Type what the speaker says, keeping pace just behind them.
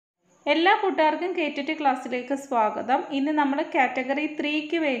എല്ലാ കൂട്ടുകാർക്കും കേറ്റിട്ട് ക്ലാസ്സിലേക്ക് സ്വാഗതം. ഇന്ന് നമ്മൾ കാറ്റഗറി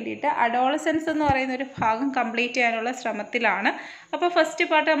 3ക്ക് വേണ്ടിയിട്ട് അഡോളസൻസ് എന്ന് പറയുന്ന ഒരു ഭാഗം കംപ്ലീറ്റ് ചെയ്യാനുള്ള ശ്രമത്തിലാണ്. അപ്പോൾ ഫസ്റ്റ്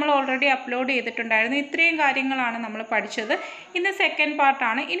പാർട്ട് നമ്മൾ ഓൾറെഡി അപ്ലോഡ് ചെയ്തിട്ടുണ്ടായിരുന്നു. ഇത്രയും കാര്യങ്ങളാണ് നമ്മൾ പഠിച്ചത്. ഇന്ന് സെക്കൻഡ്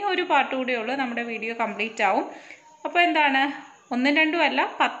പാർട്ടാണ്. ഇനി ഒരു പാർട്ട് കൂടിയേ ഉള്ളൂ, നമ്മുടെ വീഡിയോ കംപ്ലീറ്റ് ആവും. അപ്പോൾ എന്താണ്, 1, 2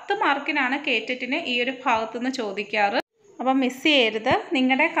 അല്ല 10 മാർക്കിനാണ് കേറ്ററ്റിന് ഈ ഒരു ഭാഗത്തുനിന്ന് ചോദിക്കാറ്. അപ്പം മിസ് ചെയ്യരുത്.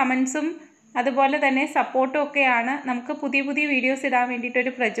 നിങ്ങളുടെ കമൻസും അതുപോലെ തന്നെ സപ്പോർട്ടും ഒക്കെയാണ് നമുക്ക് പുതിയ പുതിയ വീഡിയോസ് ഇടാൻ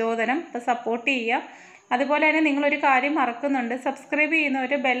വേണ്ടിയിട്ടൊരു പ്രചോദനം. അപ്പോൾ സപ്പോർട്ട് ചെയ്യുക. അതുപോലെ തന്നെ നിങ്ങളൊരു കാര്യം മറക്കുന്നുണ്ട്, സബ്സ്ക്രൈബ്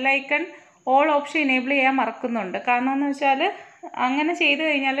ചെയ്യുന്നവർ ബെല്ലൈക്കൺ ഓൾ ഓപ്ഷൻ എനേബിൾ ചെയ്യാൻ മറക്കുന്നുണ്ട്. കാരണം എന്ന് വെച്ചാൽ അങ്ങനെ ചെയ്ത്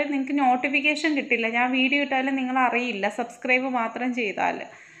കഴിഞ്ഞാൽ നിങ്ങൾക്ക് നോട്ടിഫിക്കേഷൻ കിട്ടില്ല. ഞാൻ വീഡിയോ ഇട്ടാലും നിങ്ങൾ അറിയില്ല, സബ്സ്ക്രൈബ് മാത്രം ചെയ്താൽ.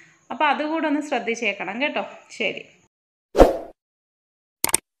 അപ്പോൾ അതുകൂടെ ഒന്ന് ശ്രദ്ധിച്ചേക്കണം കേട്ടോ. ശരി,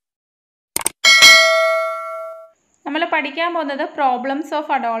 നമ്മൾ പഠിക്കാൻ പോകുന്നത് പ്രോബ്ലംസ്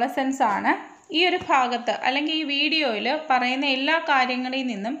ഓഫ് അഡോളസൻസ് ആണ്. ഈ ഒരു ഭാഗത്ത് അല്ലെങ്കിൽ ഈ വീഡിയോയിൽ പറയുന്ന എല്ലാ കാര്യങ്ങളിൽ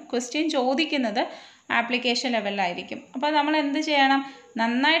നിന്നും ക്വസ്റ്റ്യൻ ചോദിക്കുന്നത് ആപ്ലിക്കേഷൻ ലെവലിലായിരിക്കും. അപ്പോൾ നമ്മൾ എന്ത് ചെയ്യണം,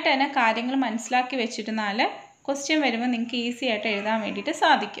 നന്നായിട്ട് തന്നെ കാര്യങ്ങൾ മനസ്സിലാക്കി വെച്ചിരുന്നാൽ ക്വസ്റ്റ്യൻ വരുമ്പോൾ നിങ്ങൾക്ക് ഈസി ആയിട്ട് എഴുതാൻ വേണ്ടിയിട്ട്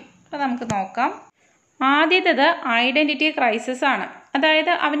സാധിക്കും. അപ്പോൾ നമുക്ക് നോക്കാം. ആദ്യത്തേത് ഐഡൻറ്റിറ്റി ക്രൈസിസ് ആണ്.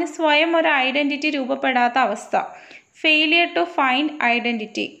 അതായത് അവന് സ്വയം ഒരു ഐഡൻറ്റിറ്റി രൂപപ്പെടാത്ത അവസ്ഥ, ഫെയിലിയർ ടു ഫൈൻഡ്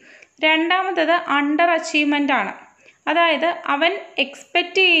ഐഡൻറ്റിറ്റി. രണ്ടാമത്തേത് അണ്ടർ അച്ചീവ്മെൻ്റ് ആണ്. അതായത് അവൻ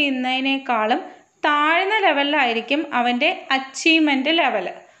എക്സ്പെക്റ്റ് ചെയ്യുന്നതിനേക്കാളും താഴ്ന്ന ലെവലിലായിരിക്കും അവൻ്റെ അച്ചീവ്മെൻറ്റ് ലെവൽ.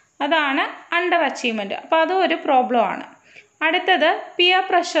 അതാണ് അണ്ടർ അച്ചീവ്മെൻറ്റ്. അപ്പോൾ അതും ഒരു പ്രോബ്ലം ആണ്. അടുത്തത് പിയർ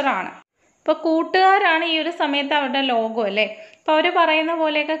പ്രഷറാണ്. ഇപ്പോൾ കൂട്ടുകാരാണ് ഈ ഒരു സമയത്ത് അവരുടെ ലോകം അല്ലേ. അപ്പോൾ അവർ പറയുന്ന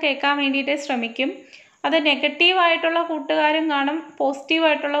പോലെയൊക്കെ കേൾക്കാൻ വേണ്ടിയിട്ട് ശ്രമിക്കും. അത് നെഗറ്റീവായിട്ടുള്ള കൂട്ടുകാരും കാണും,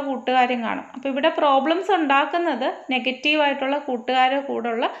 പോസിറ്റീവായിട്ടുള്ള കൂട്ടുകാരും കാണും. അപ്പോൾ ഇവിടെ പ്രോബ്ലംസ് ഉണ്ടാക്കുന്നത് നെഗറ്റീവായിട്ടുള്ള കൂട്ടുകാരുടെ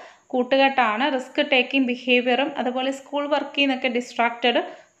കൂടെയുള്ള കൂട്ടുകെട്ടാണ്. റിസ്ക് ടേക്കിംഗ് ബിഹേവിയറും അതുപോലെ സ്കൂൾ വർക്കിൽ നിന്നൊക്കെ ഡിസ്ട്രാക്റ്റഡ്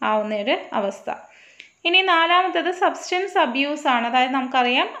ആവുന്നൊരു അവസ്ഥ. ഇനി നാലാമത്തേത് സബ്സ്റ്റൻസ് അബ്യൂസ് ആണ്. അതായത്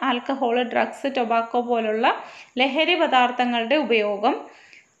നമുക്കറിയാം ആൽക്കഹോൾ, ഡ്രഗ്സ്, ടൊബാക്കോ പോലുള്ള ലഹരി പദാർത്ഥങ്ങളുടെ ഉപയോഗം.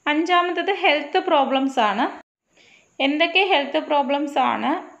 അഞ്ചാമത്തേത് ഹെൽത്ത് പ്രോബ്ലംസ് ആണ്. എന്തൊക്കെ ഹെൽത്ത് പ്രോബ്ലംസ്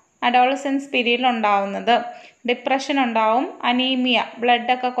ആണ് അഡോളസൻസ് പീരീഡിൽ ഉണ്ടാവുന്നത്? ഡിപ്രഷൻ ഉണ്ടാവും, അനീമിയ,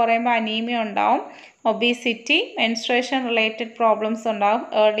 ബ്ലഡൊക്കെ കുറയുമ്പോൾ അനീമിയ ഉണ്ടാവും, ഒബീസിറ്റി, മെൻസ്ട്രേഷൻ റിലേറ്റഡ് പ്രോബ്ലംസ് ഉണ്ടാവും,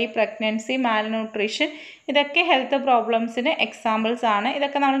 ഏർലി പ്രഗ്നൻസി, മാൽന്യൂട്രീഷൻ. ഇതൊക്കെ ഹെൽത്ത് പ്രോബ്ലംസിന് എക്സാമ്പിൾസ് ആണ്.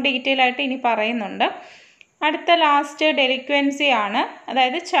 ഇതൊക്കെ നമ്മൾ ഡീറ്റെയിൽ ആയിട്ട് ഇനി പറയുന്നുണ്ട്. അടുത്ത ലാസ്റ്റ് ഡെലിക്വൻസി ആണ്,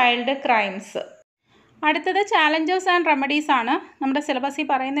 അതായത് ചൈൽഡ് ക്രൈംസ്. അടുത്തത് ചാലഞ്ചേഴ്സ് ആൻഡ് റെമഡീസ് ആണ്. നമ്മുടെ സിലബസിൽ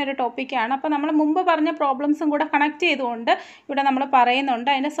പറയുന്ന ഒരു ടോപ്പിക്കാണ്. അപ്പോൾ നമ്മൾ മുമ്പ് പറഞ്ഞ പ്രോബ്ലംസും കൂടെ കണക്ട് ചെയ്തുകൊണ്ട് ഇവിടെ നമ്മൾ പറയുന്നുണ്ട്.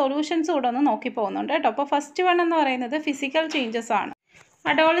 അതിൻ്റെ സൊല്യൂഷൻസ് കൂടെ ഒന്ന് നോക്കി പോകുന്നുണ്ട് കേട്ടോ. അപ്പോൾ ഫസ്റ്റ് വൺ എന്ന് പറയുന്നത് ഫിസിക്കൽ ചേഞ്ചസ് ആണ്.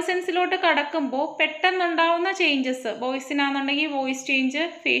 അഡോളസൻസിലോട്ട് കടക്കുമ്പോൾ പെട്ടെന്നുണ്ടാവുന്ന changes, ബോയ്സിനാണെന്നുണ്ടെങ്കിൽ voice change,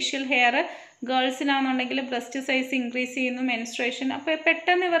 facial hair, ഗേൾസിനാണെന്നുണ്ടെങ്കിൽ breast size increase ചെയ്യുന്നു, മെൻസ്ട്രേഷൻ. അപ്പോൾ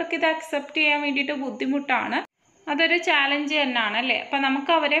പെട്ടെന്ന് ഇവർക്ക് ഇത് അക്സെപ്റ്റ് ചെയ്യാൻ വേണ്ടിയിട്ട് ബുദ്ധിമുട്ടാണ്. അതൊരു ചാലഞ്ച് തന്നെയാണ് അല്ലേ. അപ്പം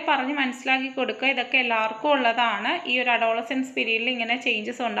നമുക്ക് അവരെ പറഞ്ഞ് മനസ്സിലാക്കി കൊടുക്കുക, ഇതൊക്കെ എല്ലാവർക്കും ഉള്ളതാണ്, ഈ ഒരു അഡോളസൻസ് പീരീഡിൽ ഇങ്ങനെ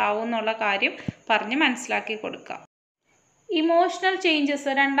ചേഞ്ചസ് ഉണ്ടാവും എന്നുള്ള കാര്യം പറഞ്ഞ് മനസ്സിലാക്കി കൊടുക്കുക. Emotional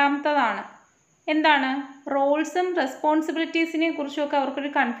changes രണ്ടാമത്തതാണ്. എന്താണ്, റോൾസും റെസ്പോൺസിബിലിറ്റീസിനെ കുറിച്ചൊക്കെ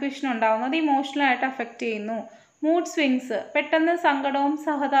അവർക്കൊരു കൺഫ്യൂഷൻ ഉണ്ടാകുന്നത് ഇമോഷണലായിട്ട് അഫക്റ്റ് ചെയ്യുന്നു. മൂഡ് സ്വിങ്സ്, പെട്ടെന്ന് സങ്കടവും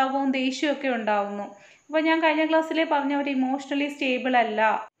സഹതാപവും ദേഷ്യമൊക്കെ ഉണ്ടാകുന്നു. അപ്പോൾ ഞാൻ കഴിഞ്ഞ ക്ലാസ്സിലെ പറഞ്ഞ അവർ ഇമോഷണലി സ്റ്റേബിൾ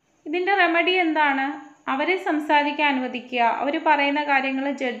അല്ല. ഇതിൻ്റെ റെമഡി എന്താണ്? അവരെ സംസാരിക്കാൻ അനുവദിക്കുക, അവർ പറയുന്ന കാര്യങ്ങൾ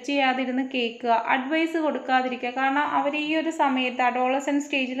ജഡ്ജ് ചെയ്യാതിരുന്ന് കേൾക്കുക, അഡ്വൈസ് കൊടുക്കാതിരിക്കുക. കാരണം അവർ ഈ ഒരു സമയത്ത് അഡോളസൻസ്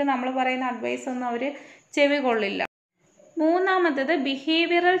സ്റ്റേജിൽ നമ്മൾ പറയുന്ന അഡ്വൈസ് ഒന്നും അവർ ചെവി കൊള്ളില്ല. മൂന്നാമത്തേത്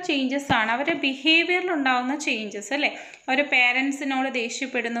ബിഹേവിയറൽ ചേഞ്ചസ് ആണ്. അവരുടെ ബിഹേവിയറിൽ ഉണ്ടാകുന്ന ചേഞ്ചസ് അല്ലേ. അവർ പേരൻസിനോട്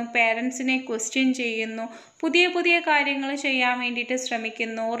ദേഷ്യപ്പെടുന്നു, പേരൻസിനെ ക്വസ്റ്റ്യൻ ചെയ്യുന്നു, പുതിയ പുതിയ കാര്യങ്ങൾ ചെയ്യാൻ വേണ്ടിയിട്ട്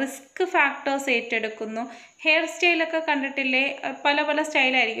ശ്രമിക്കുന്നു, റിസ്ക് ഫാക്ടേഴ്സ് ഏറ്റെടുക്കുന്നു. ഹെയർ സ്റ്റൈലൊക്കെ കണ്ടിട്ടില്ലേ, പല പല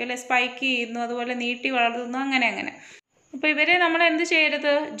സ്റ്റൈലായിരിക്കും അല്ലേ. സ്പൈക്ക് ചെയ്യുന്നു, അതുപോലെ നീട്ടി വളർത്തുന്നു, അങ്ങനെ അങ്ങനെ. അപ്പോൾ ഇവരെ നമ്മൾ എന്ത്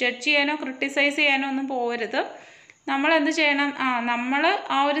ചെയ്യരുത്, ജഡ്ജ് ചെയ്യാനോ ക്രിട്ടിസൈസ് ചെയ്യാനോ ഒന്നും പോകരുത്. നമ്മൾ എന്ത് ചെയ്യണം, നമ്മൾ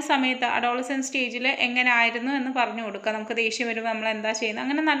ആ ഒരു സമയത്ത് അഡോളസൻസ് സ്റ്റേജിൽ എങ്ങനെ ആയിരുന്നു എന്ന് പറഞ്ഞു കൊടുക്കുക. നമുക്ക് ദേഷ്യം വരുമ്പോൾ നമ്മൾ എന്താ ചെയ്യുന്നത്,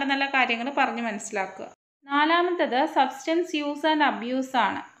 അങ്ങനെ നല്ല നല്ല കാര്യങ്ങൾ പറഞ്ഞ് മനസ്സിലാക്കുക. നാലാമത്തേത് സബ്സ്റ്റൻസ് യൂസ് ആൻഡ് അബ്യൂസ്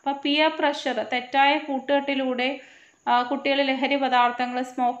ആണ്. അപ്പോൾ പിയർ പ്രഷർ, തെറ്റായ കൂട്ടുകെട്ടിലൂടെ കുട്ടികൾ ലഹരി പദാർത്ഥങ്ങൾ,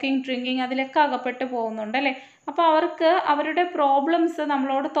 സ്മോക്കിംഗ്, ഡ്രിങ്കിങ് അതിലൊക്കെ അകപ്പെട്ട് പോകുന്നുണ്ട് അല്ലേ. അപ്പോൾ അവർക്ക് അവരുടെ പ്രോബ്ലംസ്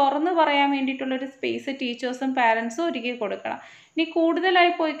നമ്മളോട് തുറന്നു പറയാൻ വേണ്ടിയിട്ടുള്ളൊരു സ്പേസ് ടീച്ചേഴ്സും പാരൻസും ഒരുക്കി കൊടുക്കണം. ഇനി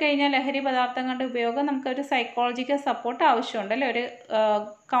കൂടുതലായി പോയി കഴിഞ്ഞാൽ ലഹരി പദാർത്ഥങ്ങളുടെ ഉപയോഗം നമുക്കൊരു സൈക്കോളജിക്കൽ സപ്പോർട്ട് ആവശ്യമുണ്ട് അല്ലേ, ഒരു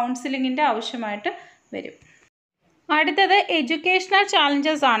കൗൺസിലിങ്ങിൻ്റെ ആവശ്യമായിട്ട് വരും. അടുത്തത് എഡ്യൂക്കേഷണൽ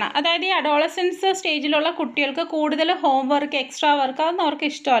ചാലഞ്ചസ് ആണ്. അതായത് ഈ അഡോളസൻസ് സ്റ്റേജിലുള്ള കുട്ടികൾക്ക് കൂടുതൽ ഹോം വർക്ക്, എക്സ്ട്രാ വർക്ക് അതൊന്നും അവർക്ക്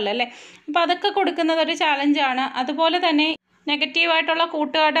ഇഷ്ടമല്ല അല്ലേ. അപ്പോൾ അതൊക്കെ കൊടുക്കുന്നത് ഒരു ചാലഞ്ചാണ്. അതുപോലെ തന്നെ നെഗറ്റീവായിട്ടുള്ള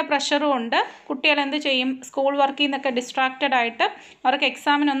കൂട്ടുകാരുടെ പ്രഷറും ഉണ്ട്. കുട്ടികൾ എന്ത് ചെയ്യും, സ്കൂൾ വർക്കിൽ നിന്നൊക്കെ ഡിസ്ട്രാക്റ്റഡ് ആയിട്ട് അവർക്ക്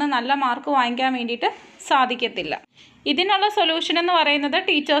എക്സാമിനൊന്നും നല്ല മാർക്ക് വാങ്ങിക്കാൻ വേണ്ടിയിട്ട് സാധിക്കത്തില്ല. ഇതിനുള്ള സൊല്യൂഷൻ എന്ന് പറയുന്നത്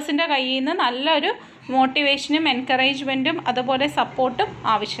ടീച്ചേഴ്സിൻ്റെ കയ്യിൽ നിന്ന് നല്ലൊരു മോട്ടിവേഷനും എൻകറേജ്മെൻറ്റും അതുപോലെ സപ്പോർട്ടും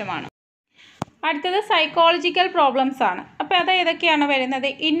ആവശ്യമാണ്. അടുത്തത് സൈക്കോളജിക്കൽ പ്രോബ്ലംസ് ആണ്. അപ്പോൾ അത് ഏതൊക്കെയാണ് വരുന്നത്?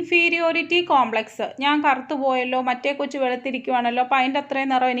 Inferiority complex. ഞാൻ കറുത്തു പോയല്ലോ, മറ്റേ കൊച്ചു വെളുത്തിരിക്കുവാണല്ലോ, അപ്പോൾ അതിൻ്റെ അത്രയും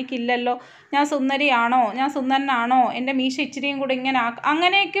നിറം എനിക്കില്ലല്ലോ, ഞാൻ സുന്ദരിയാണോ, ഞാൻ സുന്ദരനാണോ, എൻ്റെ മീശ ഇച്ചിരിയും കൂടി ഇങ്ങനെ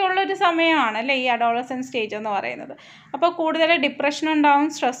അങ്ങനെയൊക്കെയുള്ളൊരു സമയമാണ് അല്ലേ ഈ അഡോളസൻസ് സ്റ്റേജ് എന്ന് പറയുന്നത്. അപ്പോൾ കൂടുതൽ ഡിപ്രഷൻ ഉണ്ടാവും,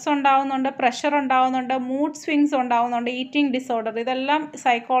 സ്ട്രെസ് ഉണ്ടാവുന്നുണ്ട്, പ്രഷർ ഉണ്ടാവുന്നുണ്ട്, മൂഡ് സ്വിങ്സ് ഉണ്ടാവുന്നുണ്ട്, ഈറ്റിംഗ് ഡിസോർഡർ, ഇതെല്ലാം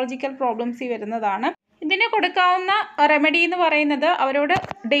സൈക്കോളജിക്കൽ പ്രോബ്ലംസിൽ വരുന്നതാണ്. ഇതിന് കൊടുക്കാവുന്ന റെമഡി എന്ന് പറയുന്നത് അവരോട്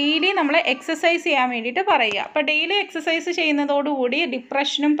ഡെയിലി നമ്മൾ എക്സസൈസ് ചെയ്യാൻ വേണ്ടിയിട്ട് പറയുക. അപ്പോൾ ഡെയിലി എക്സസൈസ് ചെയ്യുന്നതോടുകൂടി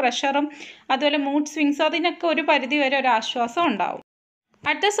ഡിപ്രഷനും പ്രഷറും അതുപോലെ മൂഡ് സ്വിങ്സും അതിനൊക്കെ ഒരു പരിധി വരെ ഒരു ആശ്വാസം ഉണ്ടാവും.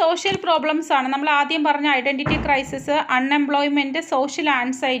 അടുത്ത സോഷ്യൽ പ്രോബ്ലംസ് ആണ്. നമ്മൾ ആദ്യം പറഞ്ഞ identity crisis, unemployment, social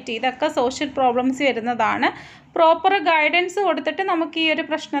anxiety, ഇതൊക്കെ സോഷ്യൽ പ്രോബ്ലംസ് വരുന്നതാണ്. പ്രോപ്പർ ഗൈഡൻസ് കൊടുത്തിട്ട് നമുക്ക് ഈ ഒരു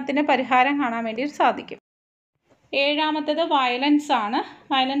പ്രശ്നത്തിന് പരിഹാരം കാണാൻ വേണ്ടി സാധിക്കും. ഏഴാമത്തേത് വയലൻസ് ആണ്.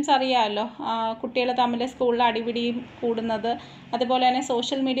 വയലൻസ് അറിയാമല്ലോ, കുട്ടികൾ തമ്മിൽ സ്കൂളിൽ അടിപിടിയും കൂടുന്നത്, അതുപോലെ തന്നെ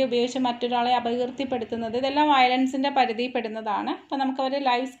സോഷ്യൽ മീഡിയ ഉപയോഗിച്ച് മറ്റൊരാളെ അപകീർത്തിപ്പെടുത്തുന്നത്, ഇതെല്ലാം വയലൻസിൻ്റെ പരിധിപ്പെടുന്നതാണ്. അപ്പോൾ നമുക്കവർ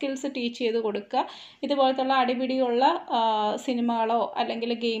ലൈഫ് സ്കിൽസ് ടീച്ച് ചെയ്ത് കൊടുക്കുക. ഇതുപോലത്തുള്ള അടിപിടിയുള്ള സിനിമകളോ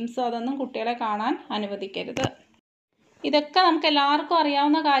അല്ലെങ്കിൽ ഗെയിംസോ അതൊന്നും കുട്ടികളെ കാണാൻ അനുവദിക്കരുത്. ഇതൊക്കെ നമുക്ക് എല്ലാവർക്കും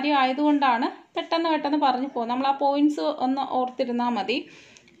അറിയാവുന്ന കാര്യം ആയതുകൊണ്ടാണ് പെട്ടെന്ന് പറഞ്ഞു പോകും. നമ്മൾ ആ പോയിൻറ്റ്സ് ഒന്ന് ഓർത്തിരുന്നാൽ മതി.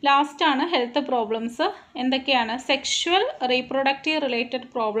 ലാസ്റ്റാണ് ഹെൽത്ത് പ്രോബ്ലംസ്. എന്തൊക്കെയാണ്? സെക്ഷുവൽ റീപ്രൊഡക്റ്റീവ് റിലേറ്റഡ്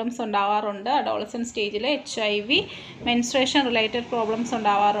പ്രോബ്ലംസ് ഉണ്ടാവാറുണ്ട് അഡോളസൻസ് സ്റ്റേജിൽ. HIV, മെൻസ്ട്രേഷൻ റിലേറ്റഡ് പ്രോബ്ലംസ്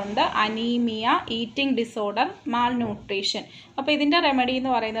ഉണ്ടാവാറുണ്ട്, അനീമിയ, ഈറ്റിംഗ് ഡിസോർഡർ, മാൽ ന്യൂട്രീഷൻ. അപ്പോൾ ഇതിൻ്റെ റെമഡി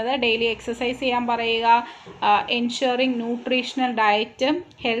എന്ന് പറയുന്നത് ഡെയിലി എക്സസൈസ് ചെയ്യാൻ പറയുക, ensuring nutritional diet,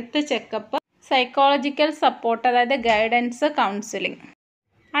 health checkup, psychological support അതായത് ഗൈഡൻസ്, കൗൺസിലിംഗ്.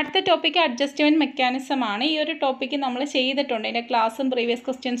 അടുത്ത ടോപ്പിക്ക് അഡ്ജസ്റ്റ്മെൻറ്റ് മെക്കാനിസം ആണ്. ഈ ഒരു ടോപ്പിക്ക് നമ്മൾ ചെയ്തിട്ടുണ്ട്, ഇതിൻ്റെ ക്ലാസ്സും പ്രീവിയസ്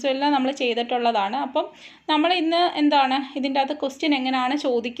ക്വസ്റ്റ്യൻസും എല്ലാം നമ്മൾ ചെയ്തിട്ടുള്ളതാണ്. അപ്പം നമ്മൾ ഇന്ന് എന്താണ് ഇതിൻ്റെ അകത്ത് ക്വസ്റ്റ്യൻ എങ്ങനെയാണ്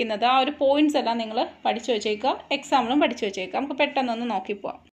ചോദിക്കുന്നത് ആ ഒരു പോയിൻറ്റ്സ് എല്ലാം നിങ്ങൾ പഠിച്ചു വെച്ചേക്കുക, എക്സാമിലും പഠിച്ചു വെച്ചേക്കുക. നമുക്ക് പെട്ടെന്നൊന്ന്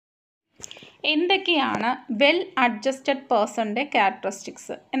നോക്കിപ്പോവാം. എന്തൊക്കെയാണ് വെൽ അഡ്ജസ്റ്റഡ് പേഴ്സണിൻ്റെ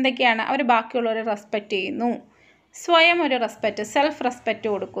ക്യാരക്ടറിസ്റ്റിക്സ്? എന്തൊക്കെയാണ്? അവർ ബാക്കിയുള്ളവരെ റെസ്പെക്റ്റ് ചെയ്യുന്നു, സ്വയം ഒരു റെസ്പെക്റ്റ്, സെൽഫ് റെസ്പെക്റ്റ്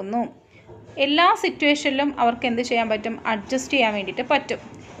കൊടുക്കുന്നു, എല്ലാ സിറ്റുവേഷനിലും അവർക്ക് എന്ത് ചെയ്യാൻ പറ്റും? അഡ്ജസ്റ്റ് ചെയ്യാൻ വേണ്ടിയിട്ട് പറ്റും.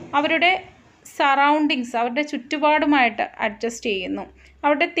 അവരുടെ സറൗണ്ടിങ്സ്, അവരുടെ ചുറ്റുപാടുമായിട്ട് അഡ്ജസ്റ്റ് ചെയ്യുന്നു.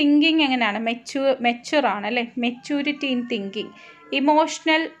 അവരുടെ തിങ്കിങ് എങ്ങനെയാണ്? മെച്യൂറാണ് അല്ലേ, maturity in thinking.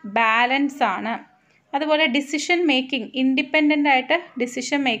 Emotional balance ആണ്. അതുപോലെ ഡിസിഷൻ മേക്കിംഗ്, ഇൻഡിപെൻഡൻ്റ് ആയിട്ട്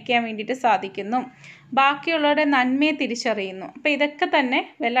ഡിസിഷൻ മേക്ക് ചെയ്യാൻ വേണ്ടിയിട്ട് സാധിക്കുന്നു. ബാക്കിയുള്ളവരുടെ നന്മയെ തിരിച്ചറിയുന്നു. അപ്പോൾ ഇതൊക്കെ തന്നെ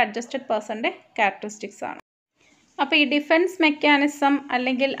വെൽ അഡ്ജസ്റ്റഡ് പേഴ്സണിൻ്റെ ക്യാരക്ടറിസ്റ്റിക്സ് ആണ്. അപ്പോൾ ഈ ഡിഫെൻസ് മെക്കാനിസം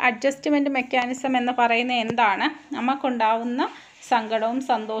അല്ലെങ്കിൽ അഡ്ജസ്റ്റ്മെൻറ്റ് മെക്കാനിസം എന്ന് പറയുന്നത് എന്താണ്? നമുക്കുണ്ടാവുന്ന സങ്കടവും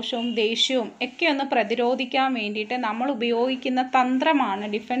സന്തോഷവും ദേഷ്യവും ഒക്കെ ഒന്ന് പ്രതിരോധിക്കാൻ വേണ്ടിയിട്ട് നമ്മൾ ഉപയോഗിക്കുന്ന തന്ത്രമാണ്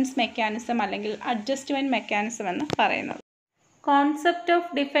ഡിഫെൻസ് മെക്കാനിസം അല്ലെങ്കിൽ അഡ്ജസ്റ്റ്മെൻറ്റ് മെക്കാനിസം എന്ന് പറയുന്നത്. Concept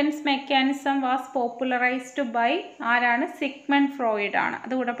of defence mechanism was popularised by ആരാണ്? സിഗ്മണ്ട് ഫ്രോയിഡ് ആണ്.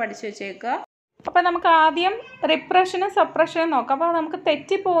 അതുകൂടെ പഠിച്ചു വെച്ചേക്കുക. അപ്പോൾ നമുക്ക് ആദ്യം റിപ്രഷനും സപ്രഷനും നോക്കാം. അപ്പോൾ നമുക്ക്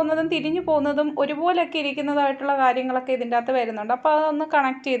തെറ്റിപ്പോകുന്നതും തിരിഞ്ഞു പോകുന്നതും ഒരുപോലെയൊക്കെ ഇരിക്കുന്നതായിട്ടുള്ള കാര്യങ്ങളൊക്കെ ഇതിൻ്റെ അകത്ത് വരുന്നുണ്ട്. അപ്പോൾ അതൊന്ന്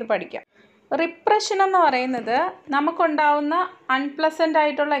കണക്ട് ചെയ്ത് പഠിക്കാം. റിപ്രഷൻ എന്ന് പറയുന്നത് നമുക്കുണ്ടാവുന്ന അൺപ്ലസൻ്റ്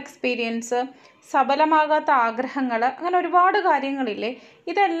ആയിട്ടുള്ള എക്സ്പീരിയൻസ്, സഫലമാകാത്ത ആഗ്രഹങ്ങൾ, അങ്ങനെ ഒരുപാട് കാര്യങ്ങളില്ലേ,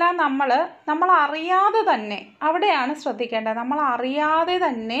 ഇതെല്ലാം നമ്മൾ അറിയാതെ തന്നെ, അവിടെയാണ് ശ്രദ്ധിക്കേണ്ടത്, നമ്മൾ അറിയാതെ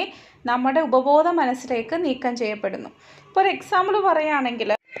തന്നെ നമ്മുടെ ഉപബോധ മനസ്സിലേക്ക് നീക്കം ചെയ്യപ്പെടുന്നു. ഇപ്പോൾ ഒരു എക്സാമ്പിൾ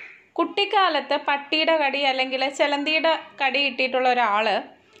പറയുകയാണെങ്കിൽ, കുട്ടിക്കാലത്ത് പട്ടിയുടെ കടി അല്ലെങ്കിൽ ചിലന്തിയുടെ കടി കിട്ടിയിട്ടുള്ള ഒരാൾ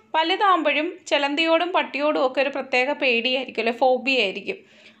വലുതാകുമ്പോഴും ചിലന്തിയോടും പട്ടിയോടും ഒക്കെ ഒരു പ്രത്യേക പേടിയായിരിക്കും അല്ലെ, ഫോബിയായിരിക്കും.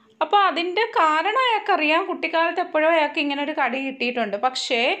 അപ്പോൾ അതിൻ്റെ കാരണം അയാൾക്കറിയാം, കുട്ടിക്കാലത്ത് എപ്പോഴോ അയാൾക്ക് ഇങ്ങനെ ഒരു കടി കിട്ടിയിട്ടുണ്ട്.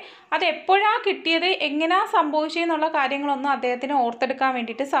 പക്ഷേ അത് എപ്പോഴാണ് കിട്ടിയത്, എങ്ങനെയാണ് സംഭവിച്ചതെന്നുള്ള കാര്യങ്ങളൊന്നും അദ്ദേഹത്തിന് ഓർത്തെടുക്കാൻ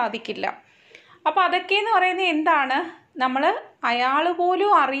വേണ്ടിയിട്ട് സാധിക്കില്ല. അപ്പോൾ അതൊക്കെയെന്ന് പറയുന്നത് എന്താണ്? നമ്മൾ അയാൾ പോലും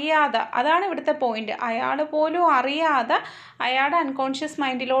അറിയാതെ, അതാണ് ഇവിടുത്തെ പോയിന്റ്, അയാൾ പോലും അറിയാതെ അയാളുടെ അൺകോൺഷ്യസ്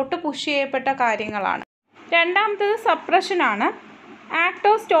മൈൻഡിലോട്ട് പുഷ് ചെയ്യപ്പെട്ട കാര്യങ്ങളാണ്. രണ്ടാമത്തേത് സപ്രഷനാണ്. Act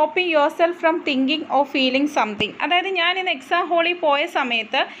of stopping your self from thinking or feeling something. അതായത് ഞാൻ ഇന്ന് എക്സാം ഹോളിൽ പോയ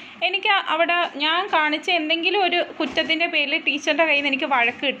സമയത്ത് എനിക്ക് അവിടെ ഞാൻ കാണിച്ച എന്തെങ്കിലും ഒരു കുറ്റത്തിൻ്റെ പേരിൽ ടീച്ചറിൻ്റെ കയ്യിൽ നിന്ന് എനിക്ക്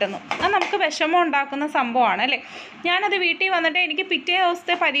വഴക്ക് കിട്ടുന്നു. അത് നമുക്ക് വിഷമം ഉണ്ടാക്കുന്ന സംഭവമാണ് അല്ലേ. ഞാനത് വീട്ടിൽ വന്നിട്ട് എനിക്ക് പിറ്റേ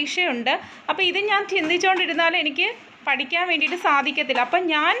ദിവസത്തെ പരീക്ഷയുണ്ട്, അപ്പോൾ ഇത് ഞാൻ ചിന്തിച്ചുകൊണ്ടിരുന്നാൽ എനിക്ക് പഠിക്കാൻ വേണ്ടിയിട്ട് സാധിക്കത്തില്ല. അപ്പം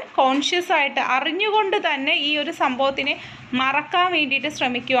ഞാൻ കോൺഷ്യസ് ആയിട്ട് അറിഞ്ഞുകൊണ്ട് തന്നെ ഈ ഒരു സംഭവത്തിനെ മറക്കാൻ വേണ്ടിയിട്ട്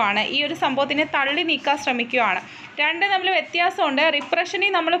ശ്രമിക്കുകയാണ്, ഈ ഒരു സംഭവത്തിനെ തള്ളി നീക്കാൻ ശ്രമിക്കുകയാണ്. രണ്ട് തമ്മിൽ വ്യത്യാസമുണ്ട്.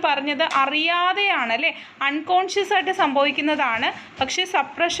 റിപ്രഷനിൽ നമ്മൾ പറഞ്ഞത് അറിയാതെയാണ് അല്ലേ, അൺകോൺഷ്യസ് ആയിട്ട് സംഭവിക്കുന്നതാണ്. പക്ഷേ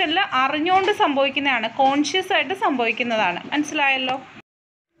സപ്രഷനിൽ അറിഞ്ഞുകൊണ്ട് സംഭവിക്കുന്നതാണ്, കോൺഷ്യസ് ആയിട്ട് സംഭവിക്കുന്നതാണ്. മനസ്സിലായല്ലോ?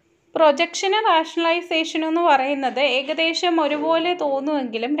 പ്രൊജക്ഷനും റാഷണലൈസേഷനും എന്ന് പറയുന്നത് ഏകദേശം ഒരുപോലെ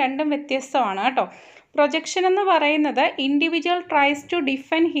തോന്നുമെങ്കിലും രണ്ടും വ്യത്യസ്തമാണ് കേട്ടോ. പ്രൊജക്ഷൻ എന്ന് പറയുന്നത് individual tries to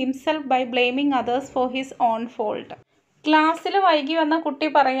defend himself by blaming others for his own fault. ക്ലാസ്സിൽ വൈകി വന്ന കുട്ടി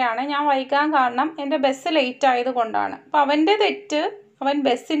പറയുകയാണ്, ഞാൻ വൈകാൻ കാരണം എൻ്റെ ബസ് ലേറ്റ് ആയതുകൊണ്ടാണ്. അപ്പോൾ അവൻ്റെ തെറ്റ് അവൻ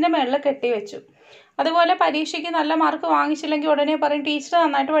ബസ്സിൻ്റെ മുകളിൽ കെട്ടിവെച്ചു. അതുപോലെ പരീക്ഷയ്ക്ക് നല്ല മാർക്ക് വാങ്ങിച്ചില്ലെങ്കിൽ ഉടനെ പറയും, ടീച്ചർ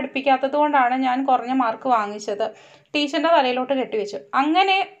നന്നായിട്ട് പഠിപ്പിക്കാത്തത് കൊണ്ടാണ് ഞാൻ കുറഞ്ഞ മാർക്ക് വാങ്ങിച്ചത്, ടീച്ചറിൻ്റെ തലയിലോട്ട് കെട്ടിവെച്ചു.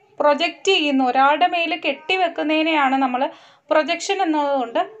 അങ്ങനെ പ്രൊജക്റ്റ് ചെയ്യുന്നു, ഒരാളുടെ മേൽ കെട്ടിവെക്കുന്നതിനെയാണ് നമ്മൾ പ്രൊജക്ഷൻ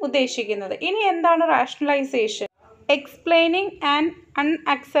എന്നതുകൊണ്ട് ഉദ്ദേശിക്കുന്നത്. ഇനി എന്താണ് rationalisation? Explaining an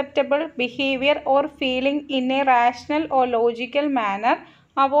unacceptable behaviour or feeling in A rational or logical manor,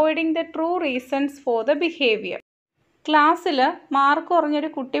 avoiding the true reasons for the behaviour. ക്ലാസ്സിൽ മാർക്ക് കുറഞ്ഞൊരു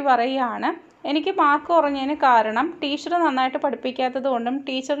കുട്ടി പറയുകയാണ്, എനിക്ക് മാർക്ക് കുറഞ്ഞതിന് കാരണം ടീച്ചർ നന്നായിട്ട് പഠിപ്പിക്കാത്തത് കൊണ്ടും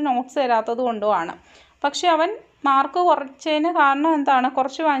ടീച്ചർ നോട്ട്സ് തരാത്തത് കൊണ്ടുമാണ്. പക്ഷെ അവൻ മാർക്ക് കുറച്ചതിന് കാരണം എന്താണ്?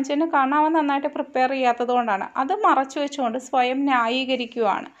 കുറച്ച് വാങ്ങിച്ചതിന് കാരണം അവൻ നന്നായിട്ട് പ്രിപ്പയർ ചെയ്യാത്തത് കൊണ്ടാണ്. അത് മറച്ചു വെച്ചുകൊണ്ട് സ്വയം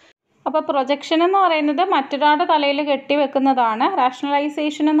ന്യായീകരിക്കുകയാണ്. അപ്പോൾ പ്രൊജക്ഷൻ എന്ന് പറയുന്നത് മറ്റൊരാളുടെ തലയിൽ കെട്ടിവെക്കുന്നതാണ്.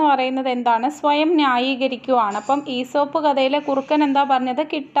 റാഷണലൈസേഷൻ എന്ന് പറയുന്നത് എന്താണ്? സ്വയം ന്യായീകരിക്കുകയാണ്. അപ്പം ഈസോപ്പ് കഥയിലെ കുറുക്കൻ എന്താ പറഞ്ഞത്?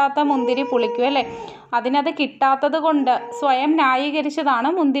 കിട്ടാത്ത മുന്തിരി പുളിക്കും അല്ലേ? അതിനത് കിട്ടാത്തത് കൊണ്ട് സ്വയം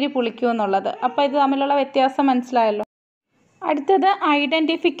ന്യായീകരിച്ചതാണ് മുന്തിരി പുളിക്കൂ എന്നുള്ളത്. അപ്പോൾ ഇത് തമ്മിലുള്ള വ്യത്യാസം മനസ്സിലായല്ലോ. അടുത്തത്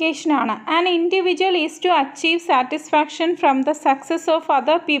ഐഡൻറ്റിഫിക്കേഷനാണ്. An individual is to achieve satisfaction from the success of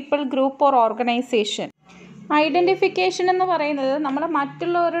other people, group or organisation. Identification എന്ന് പറയുന്നത് നമ്മൾ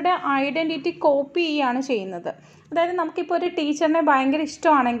മറ്റുള്ളവരുടെ ഐഡൻറ്റിറ്റി കോപ്പി ചെയ്യുകയാണ് ചെയ്യുന്നത്. അതായത് നമുക്കിപ്പോൾ ഒരു ടീച്ചറിനെ ഭയങ്കര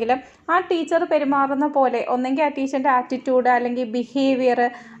ഇഷ്ടമാണെങ്കിൽ ആ ടീച്ചർ പെരുമാറുന്ന പോലെ, ഒന്നെങ്കിൽ ആ ടീച്ചറിൻ്റെ ആറ്റിറ്റ്യൂഡ്, അല്ലെങ്കിൽ ബിഹേവിയർ,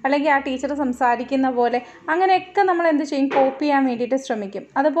 അല്ലെങ്കിൽ ആ ടീച്ചർ സംസാരിക്കുന്ന പോലെ, അങ്ങനെയൊക്കെ നമ്മൾ എന്ത് ചെയ്യും? കോപ്പി ചെയ്യാൻ വേണ്ടിയിട്ട് ശ്രമിക്കും.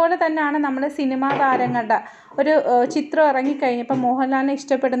 അതുപോലെ തന്നെയാണ് നമ്മൾ സിനിമാ താരങ്ങളുടെ ഒരു ചിത്രം ഇറങ്ങിക്കഴിഞ്ഞ്, ഇപ്പം മോഹൻലാലിനെ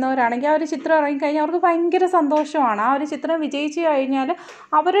ഇഷ്ടപ്പെടുന്നവരാണെങ്കിൽ ആ ഒരു ചിത്രം ഇറങ്ങിക്കഴിഞ്ഞാൽ അവർക്ക് ഭയങ്കര സന്തോഷമാണ്. ആ ഒരു ചിത്രം വിജയിച്ചു കഴിഞ്ഞാൽ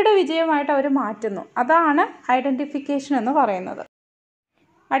അവരുടെ വിജയമായിട്ട് അവർ മാറ്റുന്നു. അതാണ് ഐഡൻറ്റിഫിക്കേഷൻ എന്ന് പറയുന്നത്.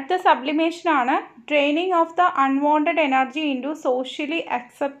 അടുത്ത സബ്ലിമേഷനാണ്. Draining of the unwanted energy in to socially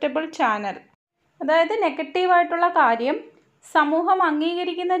acceptable channel. അതായത് നെഗറ്റീവായിട്ടുള്ള കാര്യം സമൂഹം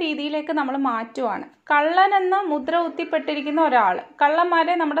അംഗീകരിക്കുന്ന രീതിയിലേക്ക് നമ്മൾ മാറ്റുവാണ്. കള്ളൻ എന്ന മുദ്ര കുത്തിപ്പെട്ടിരിക്കുന്ന ഒരാൾ,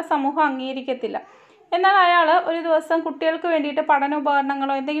 കള്ളന്മാരെ നമ്മുടെ സമൂഹം അംഗീകരിക്കത്തില്ല. എന്നാൽ അയാൾ ഒരു ദിവസം കുട്ടികൾക്ക് വേണ്ടിയിട്ട്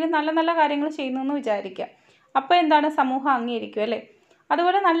പഠനോപകരണങ്ങളോ എന്തെങ്കിലും നല്ല നല്ല കാര്യങ്ങൾ ചെയ്യുന്നു എന്ന് വിചാരിക്കുക. അപ്പോൾ എന്താണ്? സമൂഹം അംഗീകരിക്കും അല്ലേ?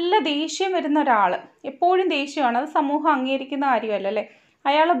 അതുപോലെ നല്ല ദേഷ്യം വരുന്ന ഒരാൾ, എപ്പോഴും ദേഷ്യമാണ്, അത് സമൂഹം അംഗീകരിക്കുന്ന കാര്യമല്ല അല്ലേ?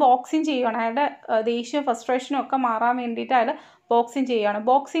 അയാൾ ബോക്സിങ് ചെയ്യുകയാണ്, അയാളുടെ ദേഷ്യവും ഫ്രസ്ട്രേഷനും ഒക്കെ മാറാൻ വേണ്ടിയിട്ട് അയാൾ ബോക്സിങ് ചെയ്യുകയാണ്.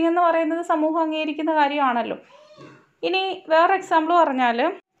 ബോക്സിങ് എന്ന് പറയുന്നത് സമൂഹം അംഗീകരിക്കുന്ന കാര്യമാണല്ലോ. ഇനി വേറെ എക്സാമ്പിൾ പറഞ്ഞാൽ,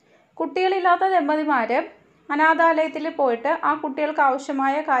 കുട്ടികളില്ലാത്ത ദമ്പതിമാർ അനാഥാലയത്തിൽ പോയിട്ട് ആ കുട്ടികൾക്ക്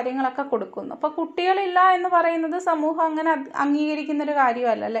ആവശ്യമായ കാര്യങ്ങളൊക്കെ കൊടുക്കുന്നു. അപ്പോൾ കുട്ടികളില്ല എന്ന് പറയുന്നത് സമൂഹം അങ്ങനെ അംഗീകരിക്കുന്നൊരു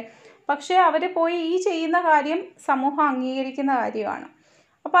കാര്യമല്ല അല്ലേ? പക്ഷേ അവർ പോയി ഈ ചെയ്യുന്ന കാര്യം സമൂഹം അംഗീകരിക്കുന്ന കാര്യമാണ്.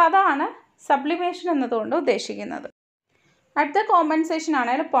 അപ്പോൾ അതാണ് സബ്ലിമേഷൻ എന്നതുകൊണ്ട് ഉദ്ദേശിക്കുന്നത്. അടുത്ത കോമ്പൻസേഷൻ ആണ്,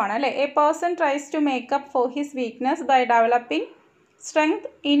 എളുപ്പമാണ് അല്ലേ? A person tries to makeup for his weakness by developing strength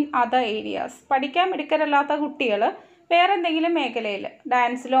in other areas. പഠിക്കാൻ മിടുക്കരല്ലാത്ത കുട്ടികൾ വേറെ എന്തെങ്കിലും മേഖലയിൽ,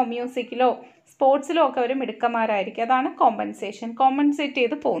 ഡാൻസിലോ മ്യൂസിക്കിലോ സ്പോർട്സിലോ ഒക്കെ അവർ മിടുക്കന്മാരായിരിക്കും. അതാണ് കോമ്പൻസേഷൻ. കോമ്പൻസേറ്റ്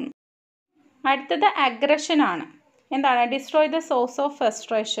ചെയ്ത് പോകുന്നു. അടുത്തത് അഗ്രഷനാണ്. എന്താണ്? Destroy the source of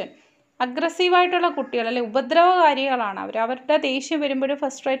frustration. അഗ്രസീവായിട്ടുള്ള കുട്ടികൾ അല്ലെ, ഉപദ്രവകാരികളാണ് അവർ. അവരുടെ ദേഷ്യം വരുമ്പോഴും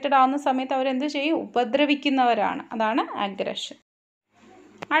ഫ്രസ്ട്രേറ്റഡ് ആവുന്ന സമയത്ത് അവരെന്ത് ചെയ്യും? ഉപദ്രവിക്കുന്നവരാണ്. അതാണ് അഗ്രഷൻ.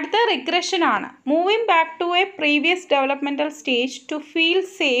 അടുത്ത റിഗ്രഷനാണ്. Moving back to A previous developmental stage two feel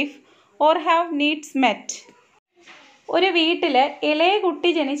safe or have needs met. ഒരു വീട്ടിൽ ഇളയ കുട്ടി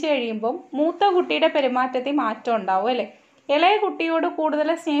ജനിച്ചു കഴിയുമ്പം മൂത്ത കുട്ടിയുടെ പെരുമാറ്റത്തിൽ മാറ്റം ഉണ്ടാവും അല്ലേ? ഇളയ കുട്ടിയോട് കൂടുതൽ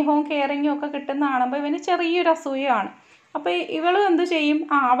സ്നേഹവും കെയറിങ്ങും ഒക്കെ കിട്ടുന്ന കാണുമ്പോൾ ഇവന് ചെറിയൊരു അസൂയാണ്. അപ്പോൾ ഇവളും എന്ത് ചെയ്യും?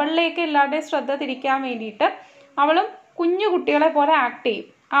 അവളിലേക്ക് എല്ലാവരുടെയും ശ്രദ്ധ തിരിക്കാൻ വേണ്ടിയിട്ട് അവളും കുഞ്ഞു കുട്ടികളെ പോലെ ആക്ട് ചെയ്യും.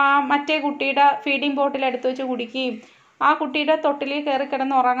 മറ്റേ കുട്ടിയുടെ ഫീഡിങ് ബോട്ടിൽ എടുത്തു വെച്ച് കുടിക്കുകയും ആ കുട്ടിയുടെ തൊട്ടിലിൽ കയറി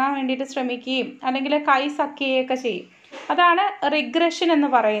കിടന്ന് ഉറങ്ങാൻ വേണ്ടിയിട്ട് ശ്രമിക്കുകയും അല്ലെങ്കിൽ കൈ സക്കുകയൊക്കെ ചെയ്യും. അതാണ് റിഗ്രഷൻ എന്ന്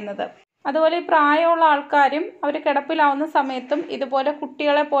പറയുന്നത്. അതുപോലെ പ്രായമുള്ള ആൾക്കാരും അവർ കിടപ്പിലാവുന്ന സമയത്തും ഇതുപോലെ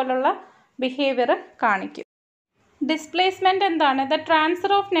കുട്ടികളെ പോലുള്ള ബിഹേവിയർ കാണിക്കും. ഡിസ്പ്ലേസ്മെൻറ്റ് എന്താണ്? The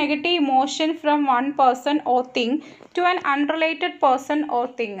transfer of negative emotion from one person or thing to an unrelated person or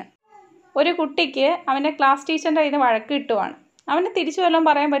thing. ഒരു കുട്ടിക്ക് അവൻ്റെ ക്ലാസ് ടീച്ചറിൻ്റെ കയ്യിൽ നിന്ന് വഴക്ക് കിട്ടുവാണ്. അവന് തിരിച്ചു വല്ലതും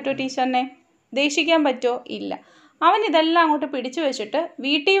പറയാൻ പറ്റുമോ? ടീച്ചറിനെ ദേഷിക്കാൻ പറ്റുമോ? ഇല്ല. അവൻ ഇതെല്ലാം അങ്ങോട്ട് പിടിച്ചു വെച്ചിട്ട്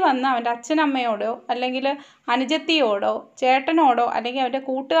വീട്ടിൽ വന്ന് അവൻ്റെ അച്ഛനമ്മയോടോ അല്ലെങ്കിൽ അനുജത്തിയോടോ ചേട്ടനോടോ അല്ലെങ്കിൽ അവൻ്റെ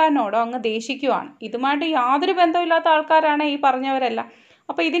കൂട്ടുകാരനോടോ അങ്ങ് ദേഷിക്കുവാണ്. ഇതുമായിട്ട് യാതൊരു ബന്ധമില്ലാത്ത ആൾക്കാരാണ് ഈ പറഞ്ഞവരെല്ലാം.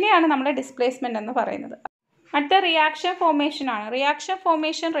 അപ്പോൾ ഇതിനെയാണ് നമ്മൾ ഡിസ്പ്ലേസ്മെൻ്റ് എന്ന് പറയുന്നത്. അടുത്ത reaction ഫോർമേഷനാണ്. Reaction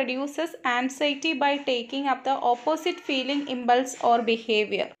formation reduces anxiety by taking up the opposite feeling, impulse or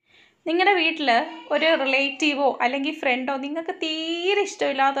behaviour. നിങ്ങളുടെ വീട്ടിൽ ഒരു റിലേറ്റീവോ അല്ലെങ്കിൽ ഫ്രണ്ടോ നിങ്ങൾക്ക് തീരെ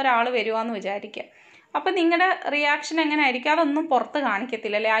ഇഷ്ടമില്ലാത്ത ഒരാൾ വരുവാന്ന് വിചാരിക്കുക. അപ്പോൾ നിങ്ങളുടെ റിയാക്ഷൻ എങ്ങനെ ആയിരിക്കും? അതൊന്നും പുറത്ത്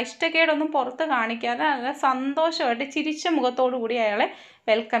കാണിക്കത്തില്ല അല്ലേ? ആ ഇഷ്ടക്കേടൊന്നും പുറത്ത് കാണിക്കാതെ നല്ല സന്തോഷമായിട്ട് ചിരിച്ച മുഖത്തോടു കൂടി അയാളെ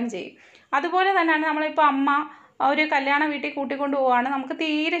വെൽക്കം ചെയ്യും. അതുപോലെ തന്നെയാണ് നമ്മളിപ്പോൾ അമ്മ ഒരു കല്യാണ വീട്ടിൽ കൂട്ടിക്കൊണ്ട് പോവുകയാണ്, നമുക്ക്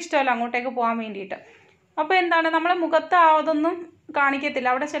തീരെ ഇഷ്ടമല്ല അങ്ങോട്ടേക്ക് പോകാൻ വേണ്ടിയിട്ട്. അപ്പോൾ എന്താണ്, നമ്മളെ മുഖത്ത് അതൊന്നും കാണിക്കത്തില്ല.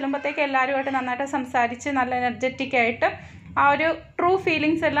 അവിടെ ചെല്ലുമ്പോഴത്തേക്ക് എല്ലാവരുമായിട്ട് നന്നായിട്ട് സംസാരിച്ച് നല്ല എനർജറ്റിക് ആയിട്ട് ആ ഒരു ട്രൂ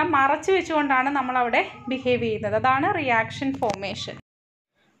ഫീലിങ്സ് എല്ലാം മറച്ചു വെച്ചുകൊണ്ടാണ് നമ്മളവിടെ ബിഹേവ് ചെയ്യുന്നത്. അതാണ് റിയാക്ഷൻ ഫോർമേഷൻ.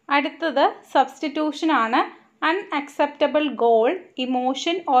 അടുത്തത് സബ്സ്റ്റിറ്റ്യൂഷനാണ്. Unacceptable goal,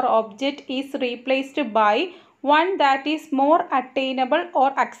 emotion or object is replaced by one that is more attainable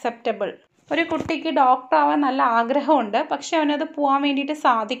or acceptable. ഒരു കുട്ടിക്ക് ഡോക്ടർ ആവാൻ നല്ല ആഗ്രഹമുണ്ട്, പക്ഷെ അവനത് പോകാൻ വേണ്ടിയിട്ട്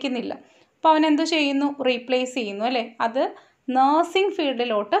സാധിക്കുന്നില്ല. അപ്പോൾ അവനെന്ത് ചെയ്യുന്നു? റീപ്ലേസ് ചെയ്യുന്നു അല്ലേ? അത് നേഴ്സിംഗ്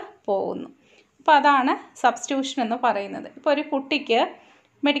ഫീൽഡിലോട്ട് പോകുന്നു. അപ്പോൾ അതാണ് സബ്സ്റ്റിറ്റ്യൂഷൻ എന്ന് പറയുന്നത്. ഇപ്പോൾ ഒരു കുട്ടിക്ക്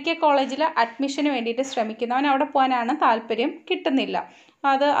മെഡിക്കൽ കോളേജിൽ അഡ്മിഷന് വേണ്ടിയിട്ട് ശ്രമിക്കുന്നു, അവൻ അവിടെ പോകാനാണ് താല്പര്യം, കിട്ടുന്നില്ല,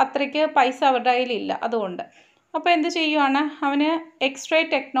 അത് അത്രയ്ക്ക് പൈസ അവരുടെ കയ്യിലില്ല, അതുകൊണ്ട്. അപ്പോൾ എന്ത് ചെയ്യുവാണ്? അവന് എക്സ്റേ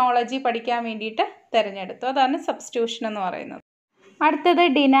ടെക്നോളജി പഠിക്കാൻ വേണ്ടിയിട്ട് തിരഞ്ഞെടുത്തു. അതാണ് സബ്സ്റ്റിറ്റ്യൂഷൻ എന്ന് പറയുന്നത്. അടുത്തത്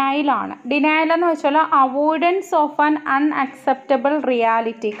ഡിനയലാണ്. ഡിനയൽ എന്ന് വെച്ചാൽ avoidance of an unacceptable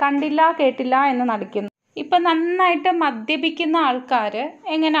reality. കണ്ടില്ല കേട്ടില്ല എന്ന് നടിക്കുന്നു. ഇപ്പം നന്നായിട്ട് മദ്യപിക്കുന്ന ആൾക്കാർ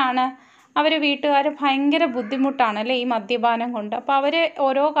എങ്ങനെയാണ്? അവർ വീട്ടുകാർ ഭയങ്കര ബുദ്ധിമുട്ടാണ് അല്ലേ ഈ മദ്യപാനം കൊണ്ട്. അപ്പോൾ അവർ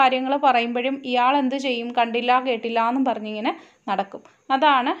ഓരോ കാര്യങ്ങൾ പറയുമ്പോഴും ഇയാൾ എന്ത് ചെയ്യും? കണ്ടില്ല കേട്ടില്ല എന്നും പറഞ്ഞിങ്ങനെ നടക്കും.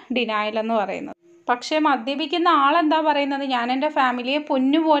 അതാണ് ഡിനയൽ എന്ന് പറയുന്നത്. പക്ഷേ മദ്യപിക്കുന്ന ആളെന്താ പറയുന്നത്? ഞാൻ എൻ്റെ ഫാമിലിയെ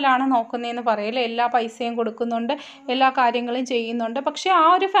പൊന്നുപോലാണ് നോക്കുന്നതെന്ന് പറയല്ലേ, എല്ലാ പൈസയും കൊടുക്കുന്നുണ്ട്, എല്ലാ കാര്യങ്ങളും ചെയ്യുന്നുണ്ട്. പക്ഷേ ആ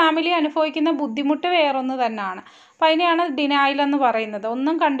ഒരു ഫാമിലി അനുഭവിക്കുന്ന ബുദ്ധിമുട്ട് വേറൊന്ന് തന്നെയാണ്. അപ്പോൾ അതിനെയാണ് ഡിനയൽ എന്ന് പറയുന്നത്.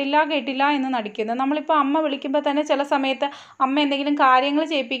 ഒന്നും കണ്ടില്ല കേട്ടില്ല എന്ന് നടിക്കുന്നത്. നമ്മളിപ്പോൾ അമ്മ വിളിക്കുമ്പോൾ തന്നെ ചില സമയത്ത് അമ്മ എന്തെങ്കിലും കാര്യങ്ങൾ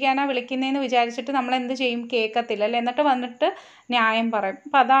ചെയ്യിപ്പിക്കാനാണ് വിളിക്കുന്നതെന്ന് വിചാരിച്ചിട്ട് നമ്മൾ എന്ത് ചെയ്യും? കേൾക്കത്തില്ല അല്ലേ? എന്നിട്ട് വന്നിട്ട് ന്യായം പറയും.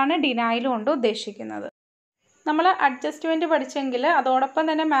 അപ്പോൾ അതാണ് ഡിനയൽ കൊണ്ട് ഉദ്ദേശിക്കുന്നത്. നമ്മൾ അഡ്ജസ്റ്റ്മെൻറ്റ് പഠിച്ചെങ്കിൽ അതോടൊപ്പം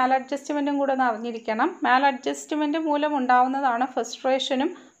തന്നെ മാൽ അഡ്ജസ്റ്റ്മെൻറ്റും കൂടെ ഒന്ന് അറിഞ്ഞിരിക്കണം. മാൽ അഡ്ജസ്റ്റ്മെൻറ്റ് മൂലം ഉണ്ടാവുന്നതാണ് ഫ്രസ്ട്രേഷനും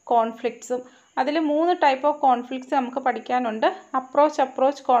കോൺഫ്ലിക്ട്സും. അതിൽ 3 ടൈപ്പ് ഓഫ് കോൺഫ്ലിക്ട്സ് നമുക്ക് പഠിക്കാനുണ്ട്.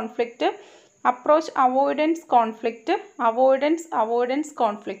 Approach conflict, approach avoidance conflict, avoidance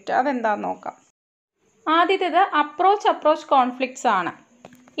conflict. അതെന്താണെന്ന് നോക്കാം. ആദ്യത്തേത് അപ്രോച്ച് കോൺഫ്ലിക്ട്സ് ആണ്.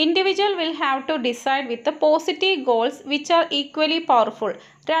 Individual will have to decide with positive goals which are equally powerful.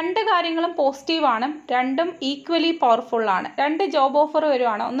 2 കാര്യങ്ങളും പോസിറ്റീവാണ്, രണ്ടും ഈക്വലി പവർഫുള്ളാണ്. 2 ജോബ് ഓഫർ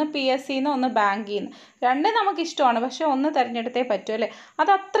വരുവാണ്, ഒന്ന് PSCന്ന് ഒന്ന് ബാങ്കിൽ നിന്ന്. 2 നമുക്കിഷ്ടമാണ്, പക്ഷേ ഒന്ന് തിരഞ്ഞെടുത്തേ പറ്റൂ അല്ലേ?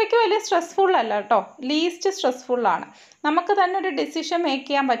 അത് അത്രയ്ക്ക് വലിയ സ്ട്രെസ്ഫുൾ അല്ല കേട്ടോ, ലീസ്റ്റ് സ്ട്രെസ്ഫുള്ളാണ്. നമുക്ക് തന്നെ ഒരു ഡിസിഷൻ മേക്ക്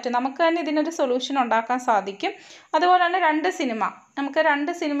ചെയ്യാൻ പറ്റും, നമുക്ക് തന്നെ ഇതിനൊരു സൊല്യൂഷൻ ഉണ്ടാക്കാൻ സാധിക്കും. അതുപോലെയാണ് 2 സിനിമ, നമുക്ക്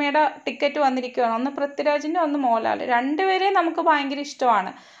 2 സിനിമയുടെ ടിക്കറ്റ് വന്നിരിക്കുകയാണ്, ഒന്ന് പൃഥ്വിരാജിൻ്റെ ഒന്ന് മോഹൻലാൽ. 2 പേരെയും നമുക്ക് ഭയങ്കര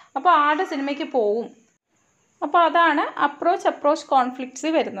ഇഷ്ടമാണ്, അപ്പോൾ ആടെ സിനിമയ്ക്ക് പോവും. അപ്പോൾ അതാണ് അപ്രോച്ച് കോൺഫ്ലിക്ട്സ്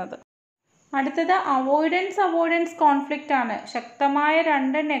വരുന്നത്. അടുത്തത് അവോയ്ഡൻസ് കോൺഫ്ലിക്റ്റ് ആണ്. ശക്തമായ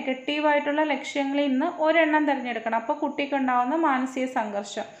 2 നെഗറ്റീവായിട്ടുള്ള ലക്ഷ്യങ്ങളിൽ നിന്ന് ഒരെണ്ണം തിരഞ്ഞെടുക്കണം. അപ്പോൾ കുട്ടിക്കുണ്ടാകുന്ന മാനസിക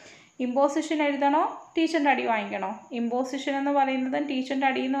സംഘർഷം. ഇമ്പോസിഷൻ എഴുതണോ ടീച്ചറിൻ്റെ അടി വാങ്ങിക്കണോ? ഇമ്പോസിഷൻ എന്ന് പറയുന്നതും ടീച്ചറിൻ്റെ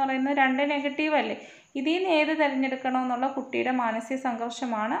അടി എന്ന് പറയുന്നത് 2 നെഗറ്റീവ് അല്ലേ? ഇതിൽ നിന്ന് ഏത് തിരഞ്ഞെടുക്കണോ എന്നുള്ള കുട്ടിയുടെ മാനസിക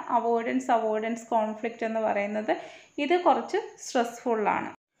സംഘർഷമാണ് അവോയ്ഡൻസ് കോൺഫ്ലിക്റ്റ് എന്ന് പറയുന്നത്. ഇത് കുറച്ച് സ്ട്രെസ്ഫുള്ളാണ്.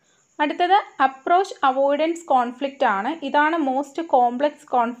 അടുത്തത് അപ്രോച്ച് അവോയ്ഡൻസ് കോൺഫ്ലിക്റ്റ് ആണ്. ഇതാണ് മോസ്റ്റ് കോംപ്ലക്സ്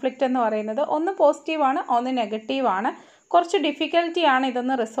കോൺഫ്ലിക്റ്റ് എന്ന് പറയുന്നത്. ഒന്ന് പോസിറ്റീവാണ്, ഒന്ന് നെഗറ്റീവാണ്. കുറച്ച് ഡിഫിക്കൽറ്റിയാണ്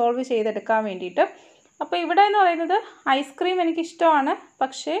ഇതൊന്ന് റിസോൾവ് ചെയ്തെടുക്കാൻ വേണ്ടിയിട്ട്. അപ്പോൾ ഇവിടെ എന്ന് പറയുന്നത് ഐസ്ക്രീം എനിക്കിഷ്ടമാണ്,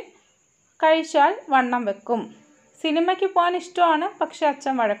 പക്ഷേ കഴിച്ചാൽ വണ്ണം വെക്കും. സിനിമയ്ക്ക് പോകാൻ ഇഷ്ടമാണ്, പക്ഷേ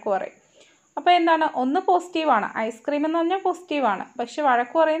അച്ഛൻ വഴക്ക് പറയും. അപ്പോൾ എന്താണ്? ഒന്ന് പോസിറ്റീവാണ്, ഐസ്ക്രീം എന്ന് പറഞ്ഞാൽ പോസിറ്റീവാണ്, പക്ഷേ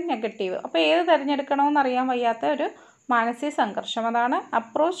വഴക്ക് പറയും നെഗറ്റീവ്. അപ്പോൾ ഏത് തിരഞ്ഞെടുക്കണമെന്ന് അറിയാൻ വയ്യാത്ത ഒരു മാനസിക സംഘർഷം. അതാണ്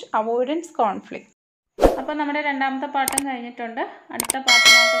അപ്രോച്ച് അവോയ്ഡൻസ് കോൺഫ്ലിക്റ്റ്. അപ്പോൾ നമ്മുടെ 2ാമത്തെ പാഠം കഴിഞ്ഞിട്ടുണ്ട്. അടുത്ത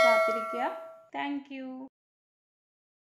പാഠത്തിനായിട്ട് കാത്തിരിക്കുക. Thank you.